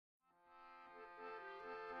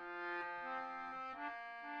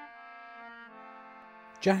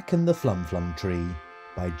Jack and the Flumflum Tree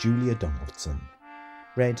by Julia Donaldson.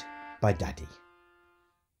 Read by Daddy.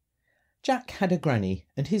 Jack had a granny,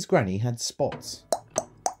 and his granny had spots.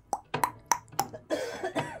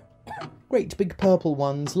 Great big purple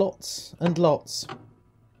ones, lots and lots.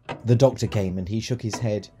 The doctor came and he shook his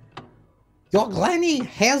head. "Your granny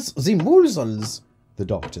has the measles," the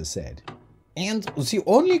doctor said. "And the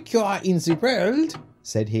only cure in the world,"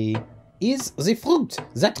 said he, "is the fruit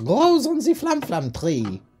that grows on the Flumflum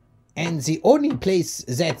tree. And the only place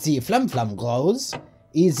that the Flumflum grows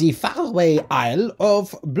is the faraway Isle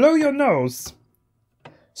of Blow Your Nose."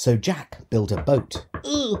 So Jack built a boat.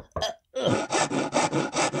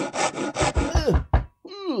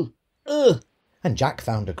 And Jack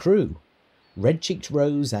found a crew, red-cheeked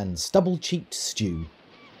Rose and stubble-cheeked Stew.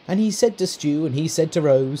 And he said to Stew and he said to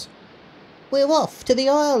Rose, "We're off to the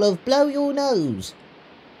Isle of Blow Your Nose."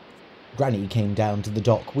 Granny came down to the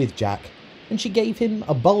dock with Jack, and she gave him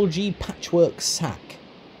a bulgy patchwork sack.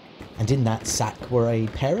 And in that sack were a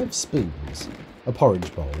pair of spoons, a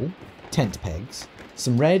porridge bowl, tent pegs,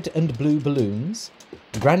 some red and blue balloons,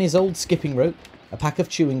 Granny's old skipping rope, a pack of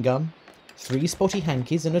chewing gum, 3 spotty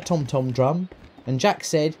hankies and a tom-tom drum, and Jack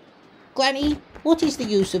said, "Granny, what is the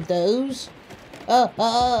use of those?"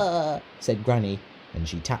 Said Granny, and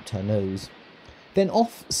she tapped her nose. Then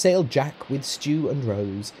off sailed Jack with Stew and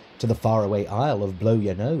Rose to the faraway Isle of Blow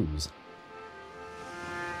Your Nose.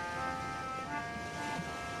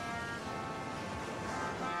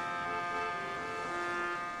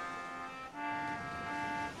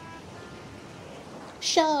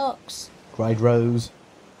 "Sharks!" cried Rose.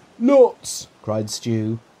 "Lots!" cried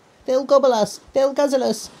Stew. "They'll gobble us, they'll guzzle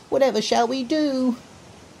us, whatever shall we do?"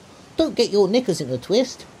 "Don't get your knickers in a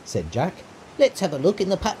twist," said Jack. "Let's have a look in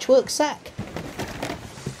the patchwork sack.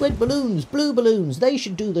 Red balloons, blue balloons, they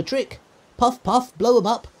should do the trick. Puff, puff, blow 'em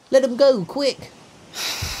up, let 'em go, quick."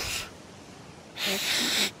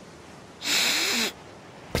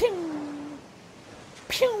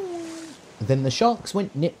 Then the sharks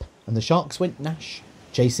went nip and the sharks went nash,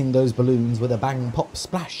 chasing those balloons with a bang, pop,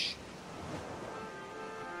 splash.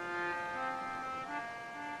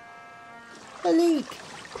 "A leak!"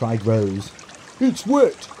 cried Rose. "It's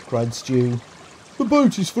wet!" cried Stew. "The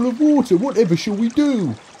boat is full of water, whatever shall we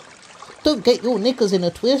do?" "Don't get your knickers in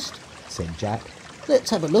a twist," said Jack.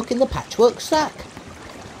 "Let's have a look in the patchwork sack.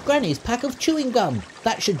 Granny's pack of chewing gum,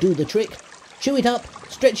 that should do the trick. Chew it up,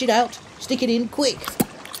 stretch it out, stick it in quick."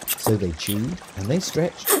 So they chewed, and they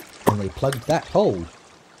stretched, and they plugged that hole,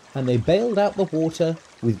 and they bailed out the water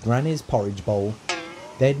with Granny's porridge bowl.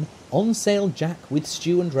 Then on sailed Jack with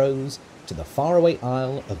Stew and Rose to the faraway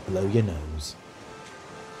Isle of Blow Your Nose.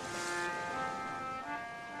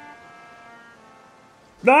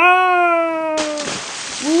 Ah!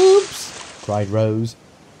 "Whoops!" cried Rose.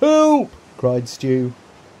 "Help!" cried Stew.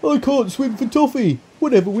 "I can't swim for toffee.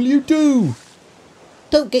 Whatever will you do?"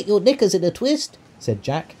 "Don't get your knickers in a twist," said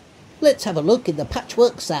Jack. "Let's have a look in the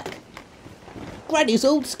patchwork sack. Granny's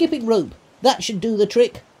old skipping rope, that should do the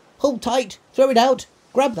trick. Hold tight, throw it out,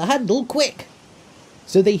 grab the handle quick."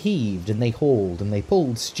 So they heaved and they hauled and they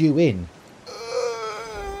pulled Stew in.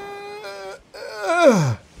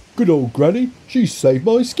 Good old Granny, she's saved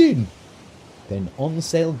my skin." Then on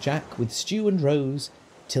sailed Jack with Stew and Rose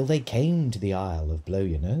till they came to the Isle of Blow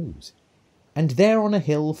Your Nose. And there on a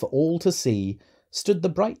hill for all to see stood the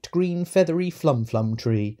bright green feathery Flumflum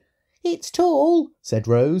tree. "It's tall," said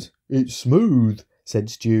Rose. "It's smooth," said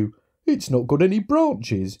Stew. "It's not got any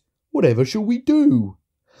branches. Whatever shall we do?"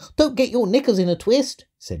 "Don't get your knickers in a twist,"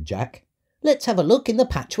 said Jack. "Let's have a look in the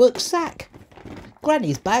patchwork sack.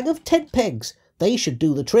 Granny's bag of tent pegs, they should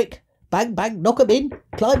do the trick. Bang, bang, knock 'em in,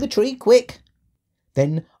 climb the tree quick."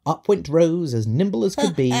 Then up went Rose as nimble as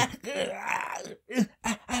could be, and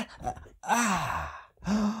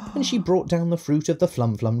she brought down the fruit of the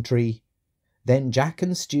Flumflum tree. Then Jack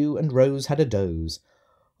and Stew and Rose had a doze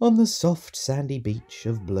on the soft sandy beach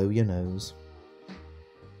of Blow Your Nose.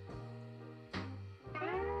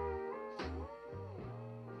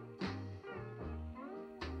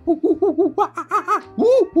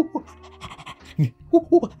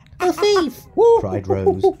 "A thief!" cried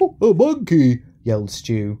Rose. "A monkey!" yelled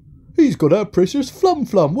Stew. "He's got our precious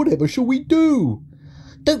Flumflum. Whatever shall we do?"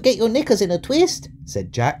 "Don't get your knickers in a twist,"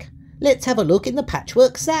 said Jack. "Let's have a look in the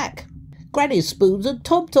patchwork sack. Granny's spoons and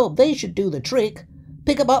tom-tom, they should do the trick.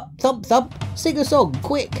 Pick 'em up, thump thump, sing a song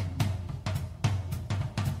quick."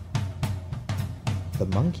 The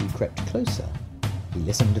monkey crept closer. He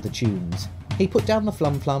listened to the tunes. He put down the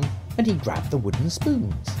Flumflum and he grabbed the wooden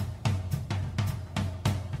spoons.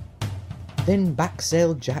 Then back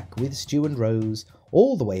sailed Jack with Stew and Rose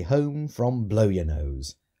all the way home from Blow Your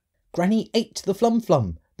Nose. Granny ate the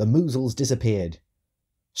Flumflum. The measles disappeared.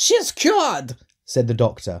 "She's cured," said the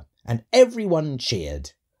doctor, and everyone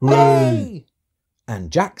cheered. "Hooray!"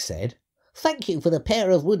 And Jack said, "Thank you for the pair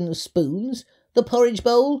of wooden spoons, the porridge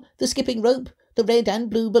bowl, the skipping rope, the red and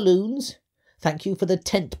blue balloons. Thank you for the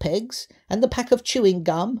tent pegs and the pack of chewing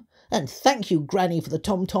gum, and thank you, Granny, for the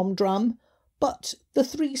tom-tom drum. But the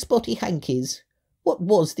 3 spotty hankies, what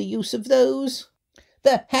was the use of those?"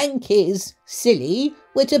 "The hankies, silly,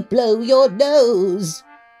 were to blow your nose."